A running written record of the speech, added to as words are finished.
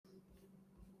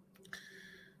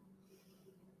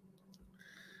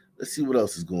Let's see what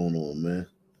else is going on, man.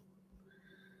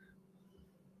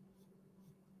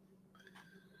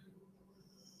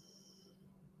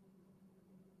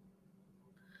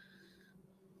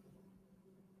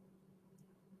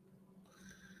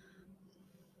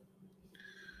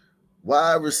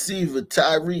 Wide receiver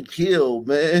Tyreek Hill,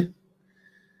 man.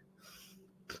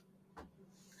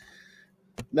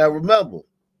 Now remember,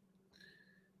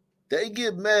 they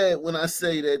get mad when I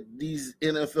say that these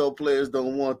NFL players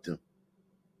don't want them.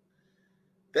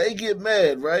 They get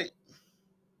mad, right?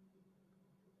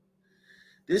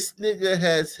 This nigga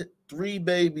has 3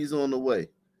 babies on the way.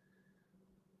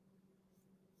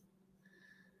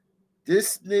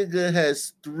 This nigga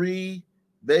has 3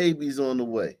 babies on the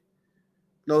way.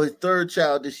 No, his 3rd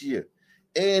child this year.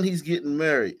 And he's getting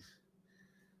married.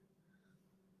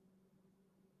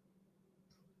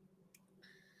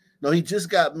 No, he just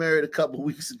got married a couple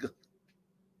weeks ago.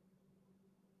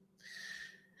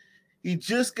 He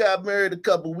just got married a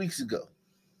couple weeks ago.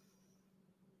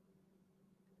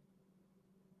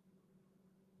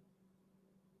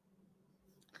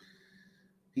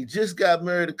 He just got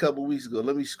married a couple weeks ago.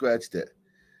 Let me scratch that.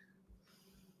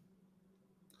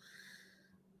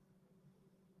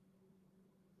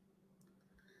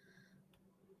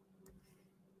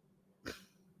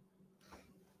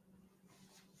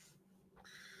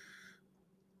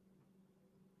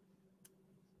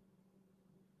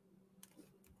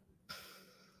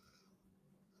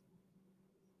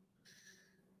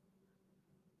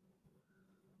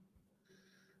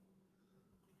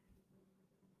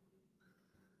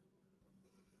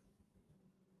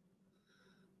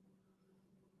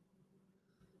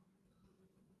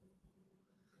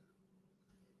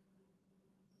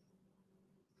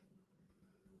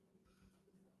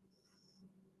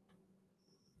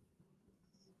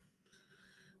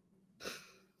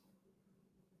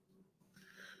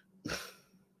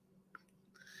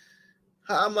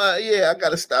 How am I? Yeah, I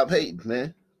gotta stop hating,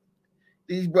 man.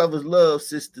 These brothers love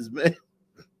sisters, man.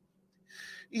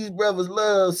 These brothers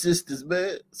love sisters,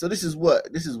 man. So this is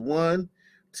what? This is 1,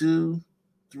 2,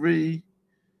 3,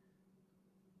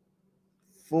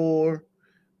 4,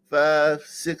 5,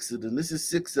 6 of them. This is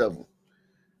 6 of them.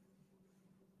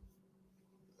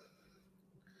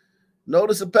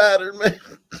 Notice a pattern, man.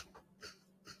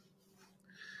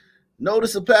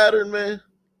 Notice a pattern, man.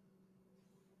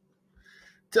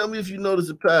 Tell me if you notice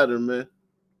a pattern, man.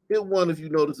 Hit 1 if you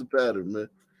notice a pattern, man.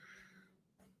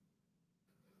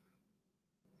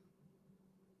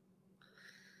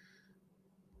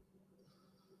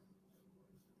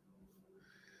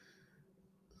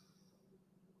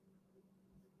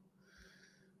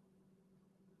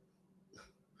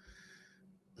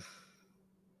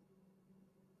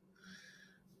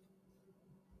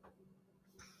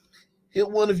 Hit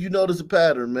 1 if you notice a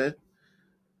pattern, man.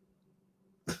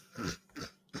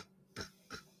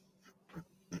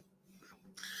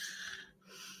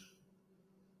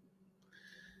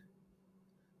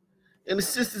 And the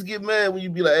sisters get mad when you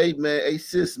be like, hey, man, hey,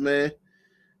 sis, man.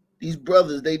 These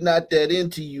brothers, they not that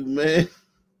into you, man.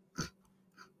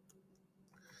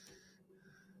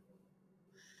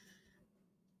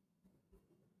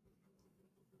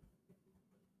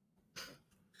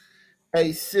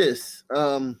 Hey, sis,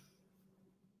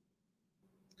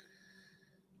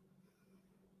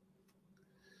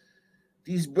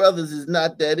 these brothers is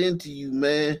not that into you,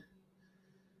 man.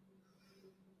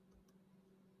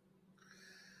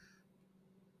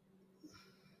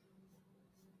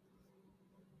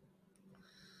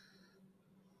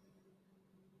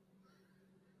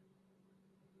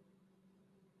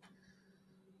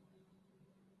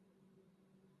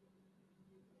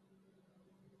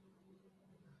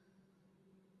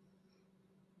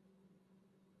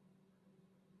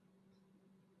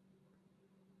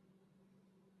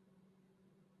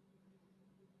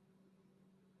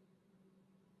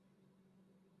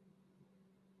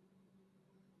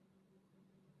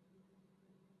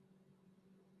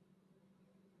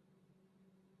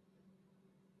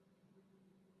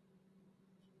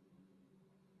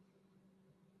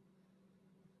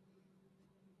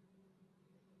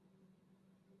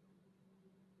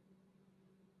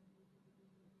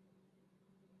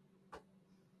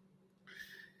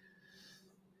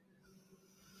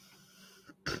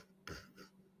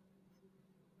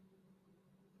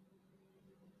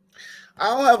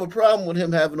 I don't have a problem with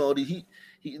him having all these.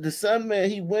 The son, man,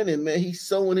 he winning, man. He's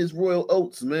sowing his royal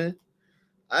oats, man.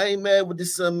 I ain't mad with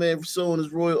this son, man, for sowing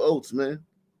his royal oats, man.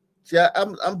 See,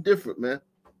 I'm different, man.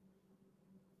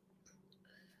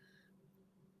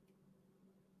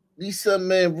 These son,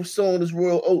 man, we're sowing his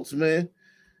royal oats, man.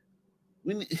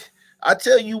 I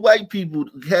tell you, white people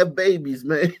have babies,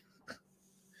 man.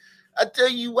 I tell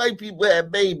you, white people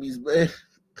have babies, man.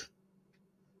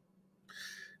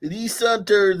 These sun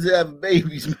turds have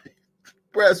babies, man.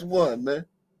 Press one, man.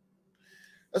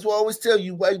 That's why I always tell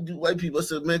you, white people. I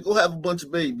said, man, go have a bunch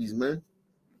of babies, man.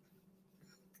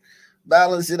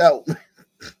 Balance it out, man.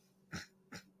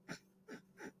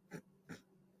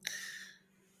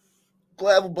 Go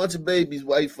have a bunch of babies,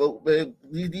 white folk, man.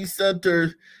 These sun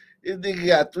turds. This nigga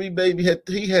got 3 babies.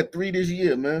 He had 3 this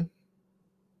year, man.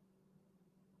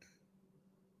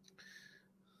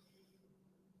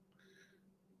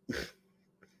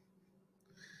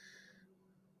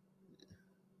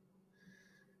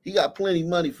 He got plenty of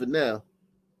money for now.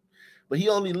 But he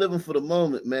only living for the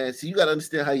moment, man. See, you got to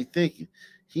understand how he thinking.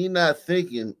 He not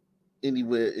thinking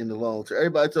anywhere in the long term.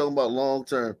 Everybody talking about long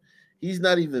term. He's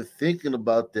not even thinking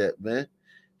about that, man.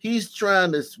 He's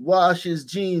trying to wash his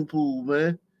gene pool,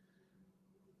 man.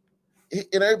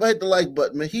 And everybody hit the like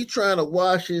button, man. He trying to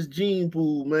wash his gene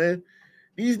pool, man.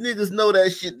 These niggas know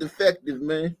that shit defective,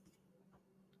 man.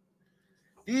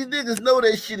 These niggas know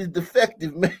that shit is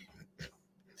defective, man.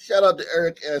 Shout out to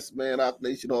Eric S., man, Ock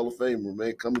Nation Hall of Famer,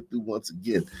 man, coming through once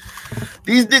again.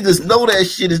 These niggas know that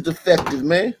shit is defective,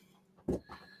 man.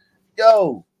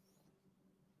 Yo.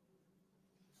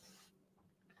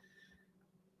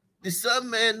 The son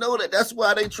man know that. That's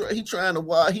why he trying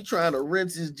to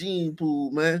rinse his gene pool,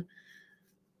 man.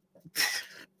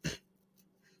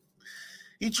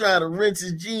 He trying to rinse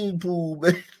his gene pool,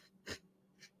 man.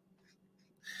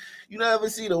 You never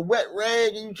seen a wet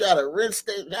rag and you try to rinse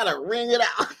it, try to wring it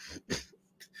out.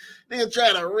 Nigga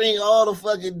try to wring all the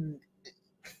fucking.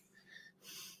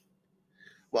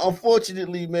 Well,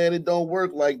 unfortunately, man, it don't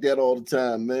work like that all the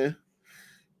time, man.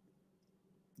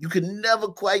 You can never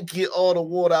quite get all the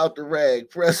water out the rag.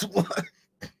 Press one.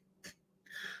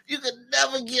 You can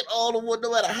never get all the water,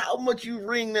 no matter how much you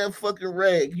wring that fucking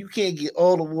rag. You can't get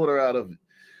all the water out of it.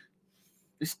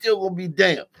 It's still gonna be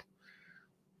damp.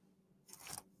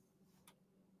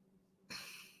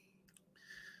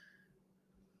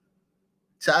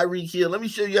 Tyreek Hill. Let me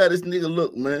show you how this nigga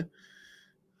look, man.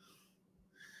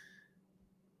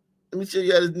 Let me show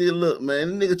you how this nigga look,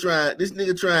 man. This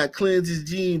nigga trying to cleanse his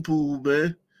gene pool,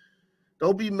 man.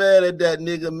 Don't be mad at that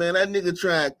nigga, man. That nigga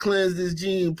trying to cleanse his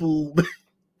gene pool, man.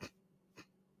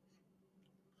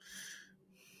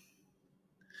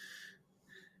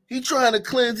 He trying to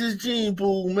cleanse his gene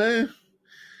pool, man.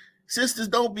 Sisters,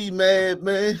 don't be mad,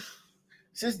 man.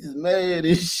 Sisters mad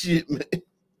and shit, man.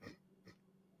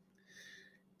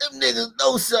 Them niggas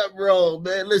know something wrong,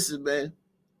 man. Listen, man.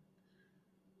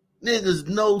 Niggas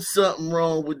know something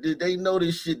wrong with it. They know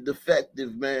this shit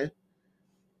defective, man.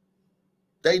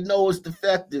 They know it's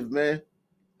defective, man.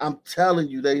 I'm telling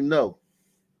you, they know.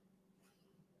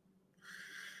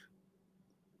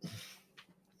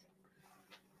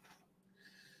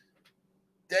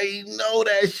 They know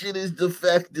that shit is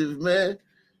defective, man.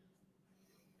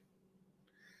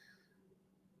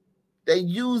 They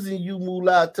using you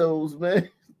mulattoes, man.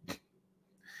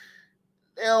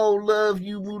 They don't love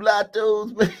you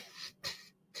mulattoes, man.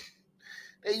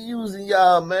 They using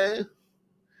y'all, man.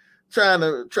 Trying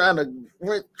to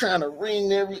wring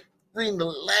the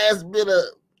last bit of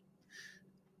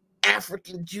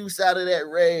African juice out of that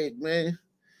rag, man.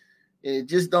 And it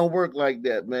just don't work like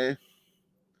that, man.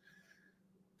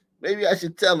 Maybe I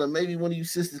should tell him. Maybe one of you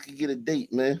sisters could get a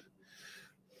date, man.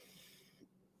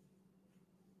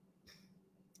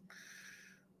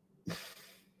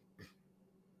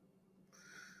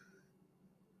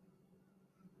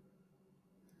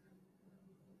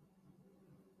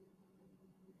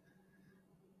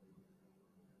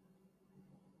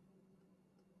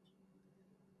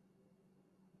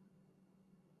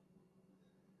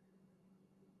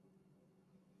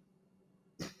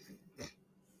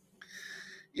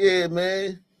 Yeah,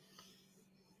 man.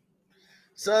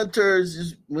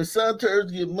 When sun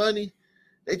turds get money,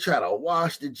 they try to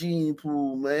wash the gene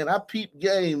pool, man. I peep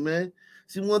game, man.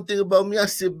 See, one thing about me, I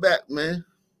sit back, man.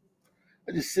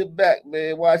 I just sit back,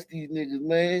 man, watch these niggas,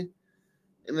 man.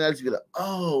 And then I just be like,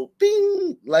 oh,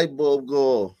 bing, light bulb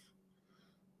go off.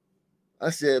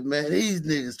 I said, man, these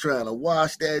niggas trying to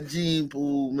wash that gene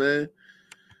pool, man.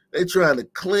 They trying to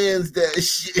cleanse that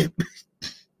shit.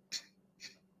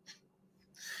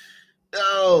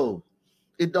 No,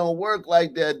 it don't work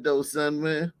like that though, son,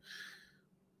 man.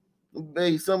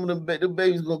 Some of the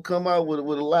babies gonna come out with a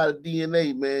lot of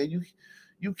DNA, man.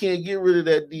 You can't get rid of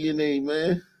that DNA,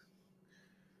 man.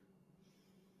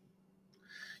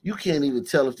 You can't even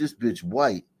tell if this bitch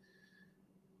white.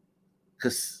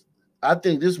 Cause I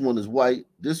think this one is white.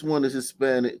 This one is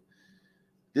Hispanic.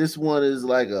 This one is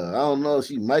like I don't know,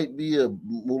 she might be a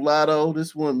mulatto.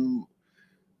 This one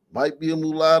Might be a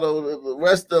mulatto. The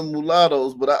rest of them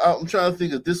mulattoes, but I'm trying to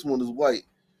think if this one is white.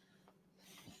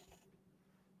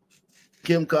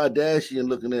 Kim Kardashian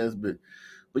looking ass bitch.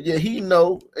 But yeah, he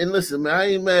know. And listen, man, I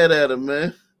ain't mad at him,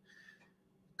 man.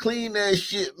 Clean that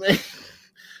shit, man.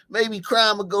 Maybe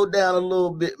crime will go down a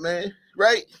little bit, man.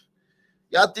 Right?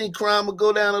 Y'all think crime will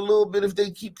go down a little bit if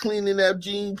they keep cleaning that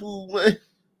gene pool, man?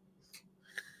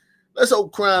 Let's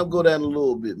hope crime go down a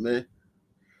little bit, man.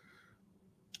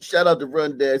 Shout out to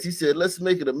Run Dads. He said, let's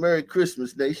make it a Merry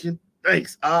Christmas, nation.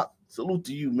 Thanks, Op. Salute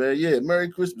to you, man. Yeah, Merry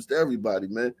Christmas to everybody,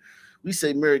 man. We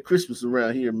say Merry Christmas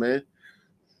around here, man.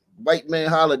 White man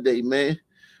holiday, man.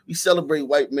 We celebrate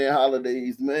white man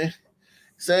holidays, man.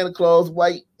 Santa Claus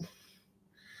white.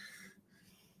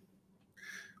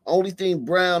 Only thing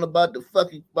brown about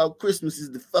Christmas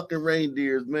is the fucking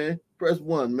reindeers, man. Press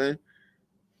 1, man.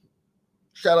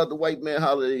 Shout out to white man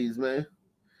holidays, man.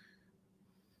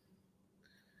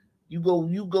 You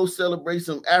go celebrate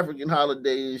some African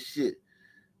holiday and shit.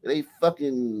 They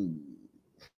fucking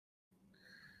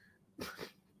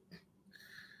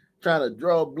trying to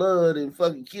draw blood and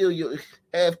fucking kill your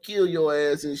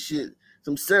ass and shit.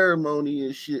 Some ceremony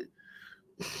and shit.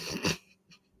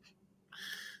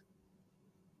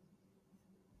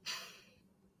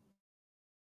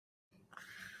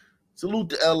 Salute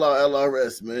to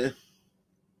LRS, man.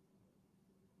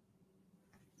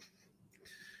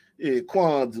 Yeah,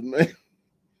 Kwanzaa, man.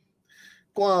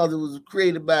 Kwanzaa was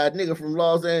created by a nigga from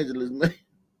Los Angeles, man,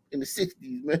 in the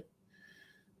 60s, man.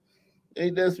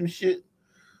 Ain't that some shit?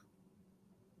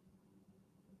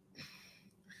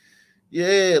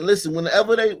 Yeah, listen,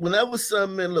 whenever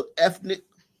some men look ethnic,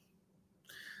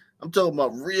 I'm talking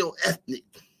about real ethnic.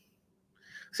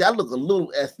 See, I look a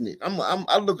little ethnic.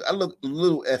 I look a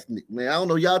little ethnic, man. I don't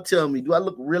know. Y'all tell me, do I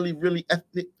look really, really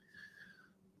ethnic?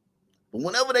 But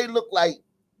whenever they look like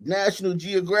National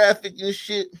Geographic and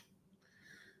shit,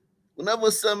 whenever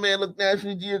some man look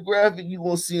National Geographic, you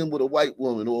gonna see him with a white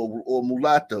woman or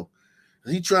mulatto.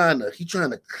 He trying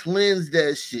to cleanse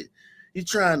that shit. He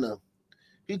trying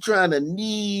to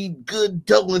knead good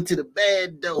dough into the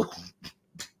bad dough.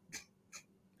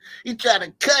 He trying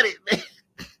to cut it, man.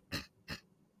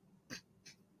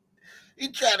 He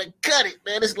trying to cut it,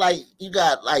 man. It's like you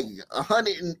got like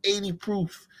 180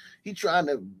 proof. He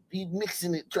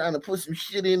mixing it, trying to put some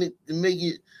shit in it to make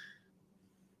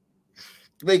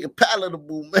it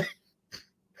palatable, man.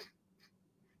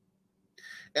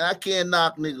 And I can't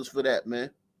knock niggas for that, man.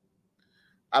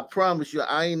 I promise you,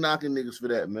 I ain't knocking niggas for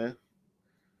that, man.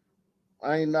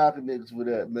 I ain't knocking niggas for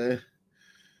that, man.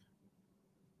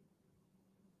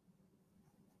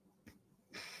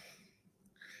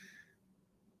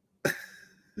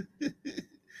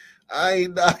 I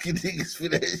ain't knocking niggas for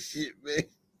that shit, man.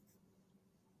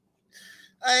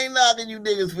 I ain't knocking you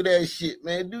niggas for that shit,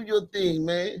 man. Do your thing,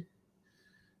 man.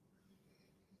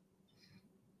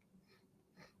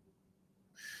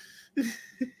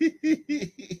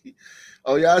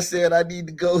 Oh, y'all said I need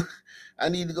to go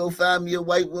find me a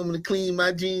white woman to clean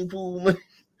my gene pool, man.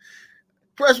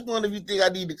 Press 1 if you think I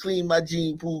need to clean my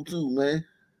gene pool too, man.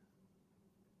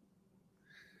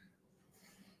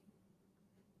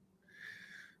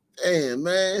 Damn,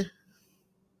 man.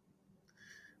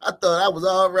 I thought I was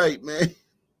all right, man.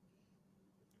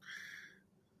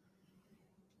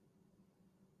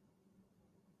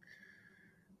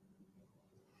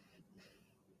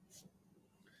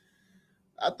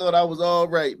 I thought I was all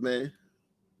right, man.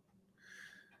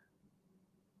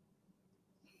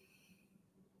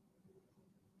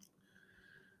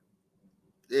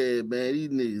 Yeah, man, these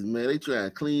niggas, man, they trying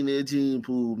to clean their gene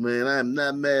pool, man. I'm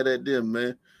not mad at them,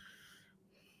 man.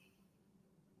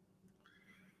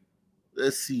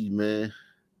 Let's see, man.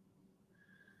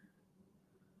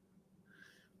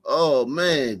 Oh,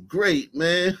 man, great,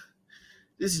 man.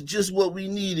 This is just what we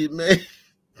needed, man.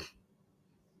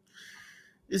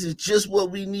 This is just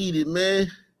what we needed, man.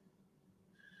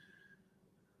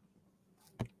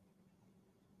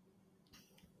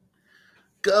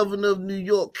 Governor of New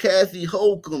York, Kathy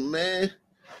Hochul, man.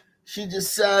 She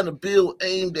just signed a bill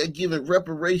aimed at giving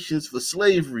reparations for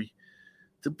slavery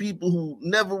to people who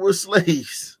never were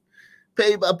slaves,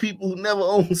 paid by people who never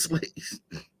owned slaves.